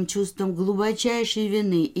обломовским чувством глубочайшей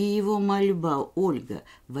вины и его мольба: «Ольга,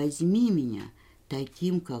 возьми меня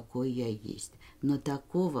таким, какой я есть». Но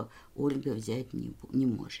такого Ольга взять не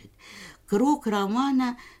может. Круг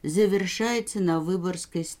романа завершается на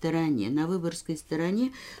Выборгской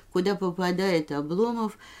стороне, куда попадает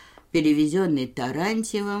Обломов, перевезенный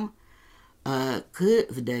Тарантьевым, к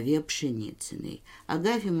вдове Пшеницыной.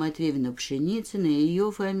 Агафья Матвеевна Пшеницына,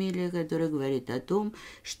 ее фамилия, которая говорит о том,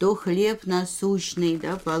 что хлеб насущный,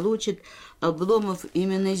 да, получит Обломов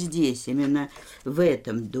именно здесь, именно в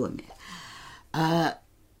этом доме.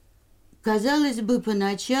 Казалось бы,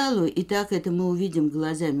 поначалу, и так это мы увидим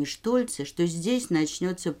глазами Штольца, что здесь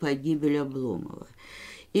начнется погибель Обломова.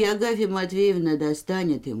 И Агафья Матвеевна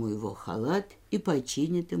достанет ему его халат и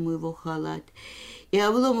починит ему его халат. И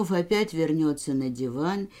Обломов опять вернется на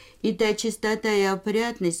диван, и та чистота и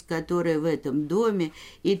опрятность, которая в этом доме,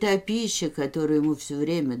 и та пища, которую ему все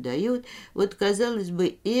время дают, вот, казалось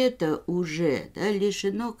бы, это уже, да,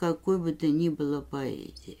 лишено какой бы то ни было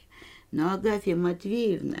поэзии. Но Агафья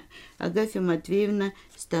Матвеевна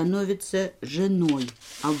становится женой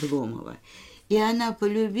Обломова, и она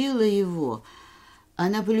полюбила его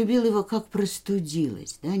как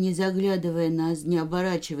простудилась, да, не заглядывая, не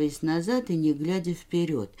оборачиваясь назад и не глядя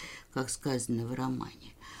вперед, как сказано в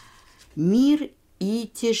романе. Мир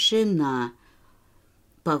и тишина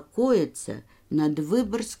покоятся над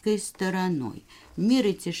Выборгской стороной. Мир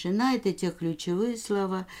и тишина – это те ключевые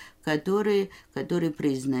слова, которые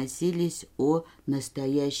произносились о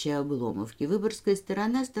настоящей Обломовке. Выборгская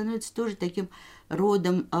сторона становится тоже таким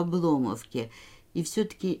родом Обломовки. и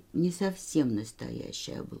все-таки не совсем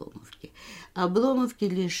настоящие обломовки. Обломовки,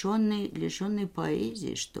 лишенные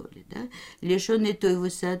поэзии, что ли, да? Лишенные той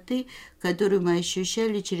высоты, которую мы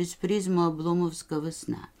ощущали через призму обломовского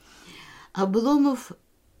сна. Обломов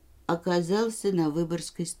оказался на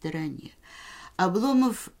Выборгской стороне.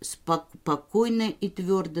 Обломов спокойно и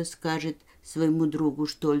твердо скажет своему другу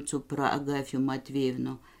Штольцу про Агафью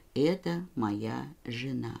Матвеевну: «Это моя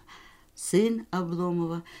жена». Сын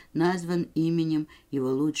Обломова назван именем его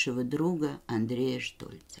лучшего друга Андрея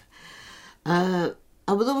Штольца.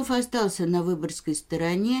 Обломов остался на Выборгской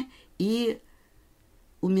стороне и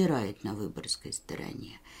умирает на Выборгской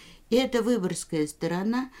стороне. И эта Выборгская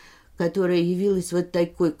сторона, которая явилась вот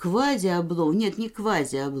такой квази-обломовкой, нет, не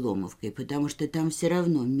квази-обломовкой, потому что там все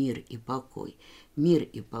равно мир и покой. Мир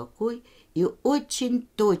и покой и очень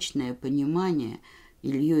точное понимание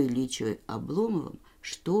Ильей Ильичем Обломовым,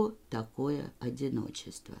 что такое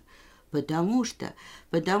одиночество. Потому что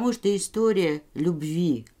история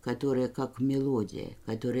любви, которая как мелодия,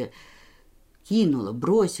 которая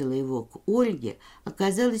бросила его к Ольге,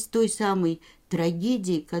 оказалась той самой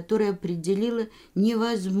трагедией, которая определила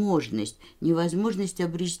невозможность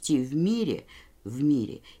обрести в мире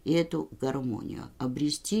и эту гармонию,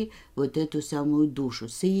 обрести вот эту самую душу,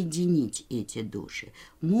 соединить эти души.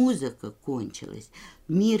 Музыка кончилась,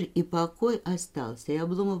 мир и покой остался, и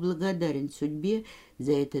Обломов благодарен судьбе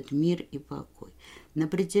за этот мир и покой. На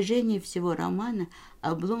протяжении всего романа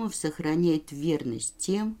Обломов сохраняет верность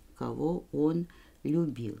тем, кого он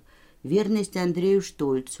любил. Верность Андрею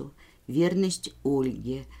Штольцу, верность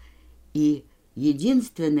Ольге. И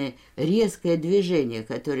единственное резкое движение,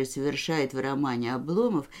 которое совершает в романе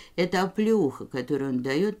Обломов, это оплеуха, которую он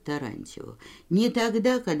дает Тарантьеву. Не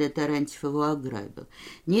тогда, когда Тарантьев его ограбил,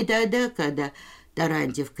 не тогда, когда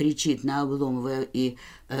Тарантьев кричит на Обломова и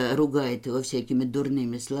ругает его всякими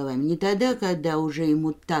дурными словами, не тогда, когда уже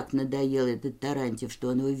ему так надоел этот Тарантьев, что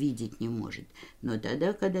он его видеть не может, но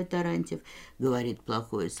тогда, когда Тарантьев говорит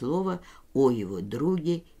плохое слово о его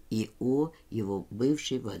друге и о его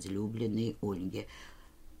бывшей возлюбленной Ольге.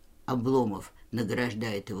 Обломов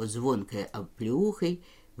награждает его звонкой оплеухой,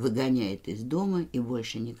 выгоняет из дома, и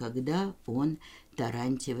больше никогда он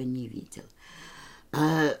Тарантьева не видел.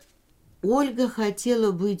 Ольга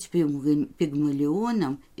хотела быть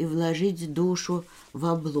пигмалионом и вложить душу в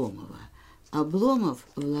Обломова. Обломов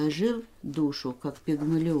вложил душу, как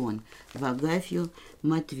пигмалион, в Агафью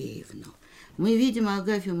Матвеевну. Мы видим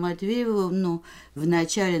Агафью Матвеевну в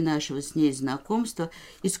начале нашего с ней знакомства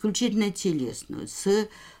исключительно телесную, с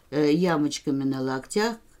ямочками на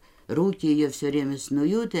локтях, руки ее все время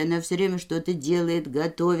снуют, и она все время что-то делает,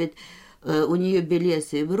 готовит. У нее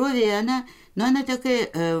белесые брови, но она такая,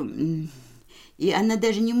 и она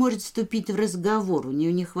даже не может вступить в разговор, у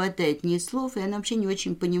нее не хватает ни слов, и она вообще не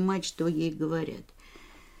очень понимает, что ей говорят.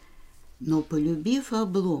 Но, полюбив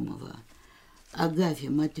Обломова,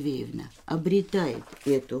 Агафья Матвеевна обретает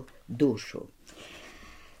эту душу.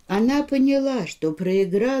 Она поняла, что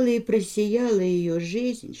проиграла и просияла ее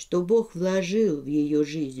жизнь, что Бог вложил в ее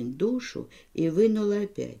жизнь душу и вынул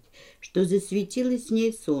опять, что засветилось в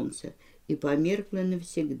ней солнце и померкло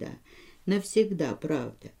навсегда. Навсегда,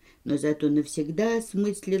 правда, но зато навсегда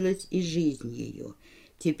осмыслилась и жизнь ее.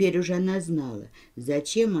 Теперь уже она знала,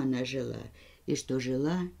 зачем она жила, и что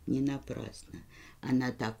жила не напрасно.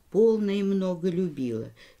 Она так полно и много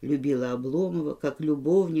любила Обломова как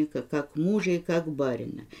любовника, как мужа и как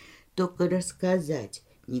барина. Только рассказать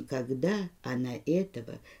никогда она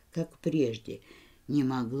этого, как прежде, не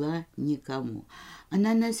могла никому.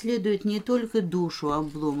 Она наследует не только душу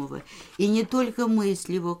Обломова и не только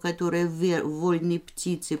мысль его, которая вольной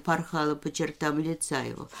птицей порхала по чертам лица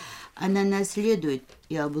его. Она наследует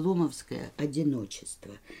и обломовское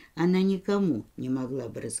одиночество. Она никому не могла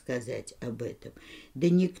бы рассказать об этом, да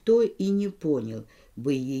никто и не понял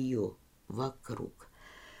бы ее вокруг.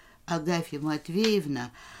 Агафья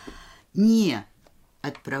Матвеевна не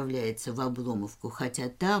отправляется в Обломовку, хотя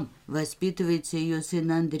там воспитывается ее сын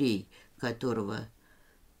Андрей, которого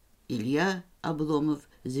Илья Обломов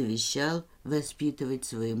завещал воспитывать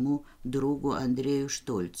своему другу Андрею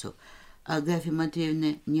Штольцу. Агафья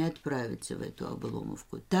Матвеевна не отправится в эту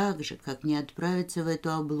Обломовку, так же, как не отправится в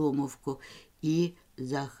эту Обломовку и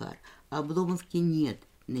Захар. Обломовки нет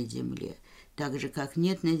на земле, так же, как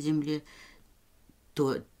нет на земле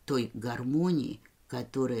той гармонии,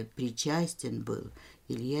 которой причастен был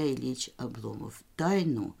Илья Ильич Обломов.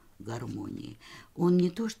 Тайну гармонии он не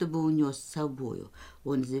то чтобы унес с собою,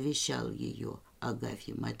 он завещал ее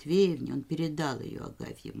Агафье Матвеевне, он передал ее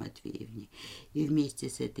Агафье Матвеевне. И вместе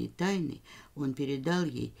с этой тайной он передал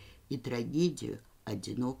ей и трагедию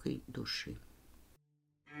одинокой души.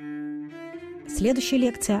 Следующая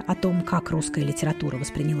лекция о том, как русская литература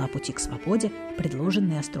восприняла пути к свободе,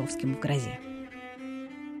 предложенные Островским в «Грозе».